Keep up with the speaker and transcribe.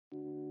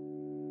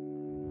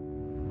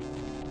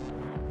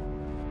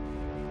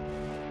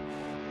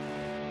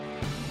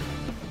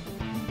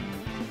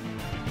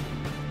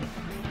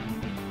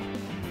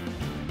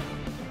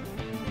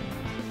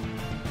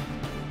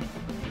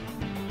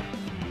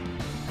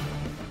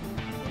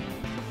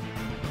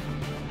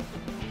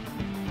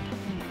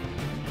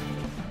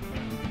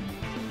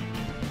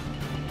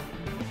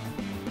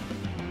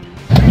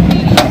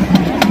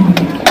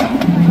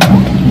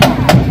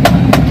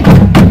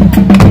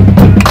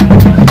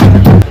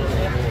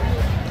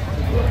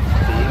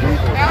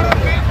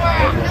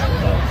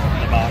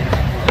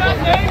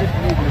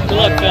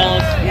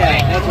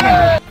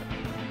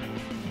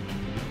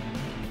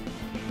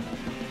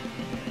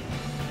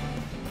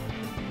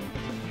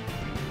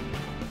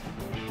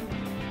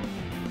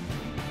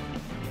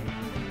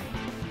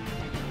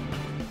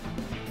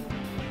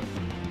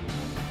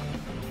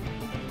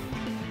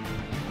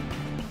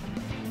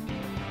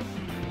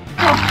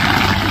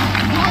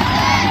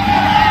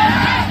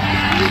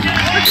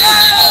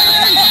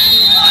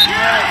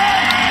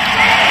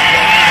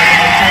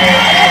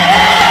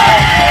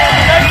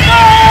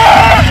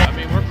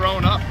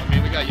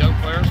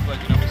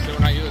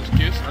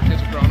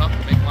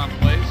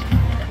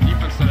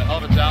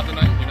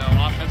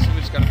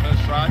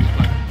strides,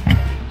 but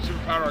super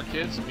proud of our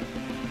kids.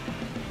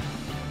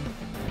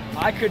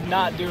 I could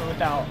not do it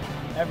without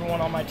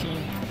everyone on my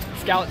team.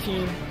 Scout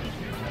team,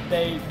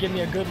 they give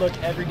me a good look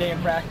every day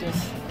in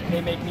practice. They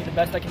make me the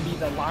best I can be.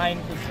 The line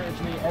encourages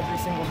me every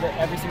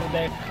single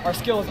day. Our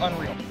skill is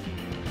unreal.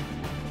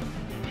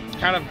 It's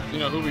kind of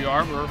who we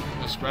are. We're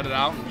going to spread it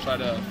out and try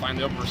to find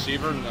the open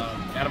receiver. And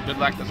Adam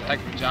Bidlack does a heck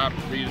of a job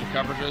reading the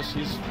coverages.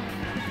 He's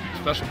a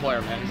special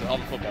player, man. He's a hell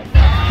of a football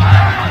player.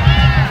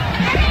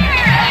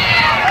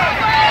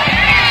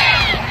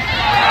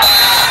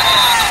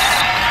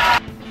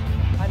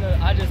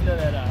 I just know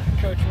that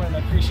Coach wouldn't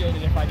appreciate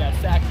it if I got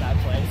sacked that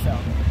play, so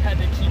had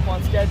to keep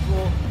on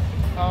schedule.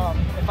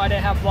 If I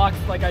didn't have blocks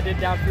like I did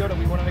downfield,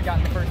 we wouldn't have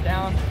gotten the first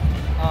down.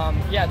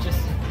 Yeah,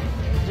 just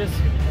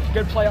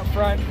good play up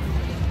front.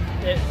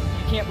 You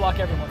can't block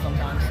everyone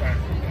sometimes. So.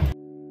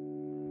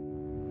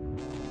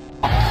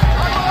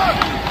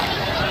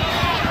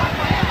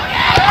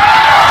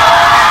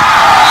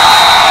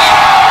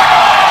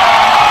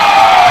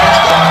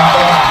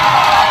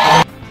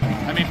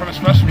 I mean, from his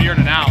freshman year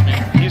to now,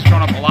 he's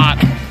grown up a lot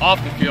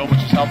off the field, which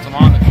has helped him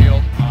on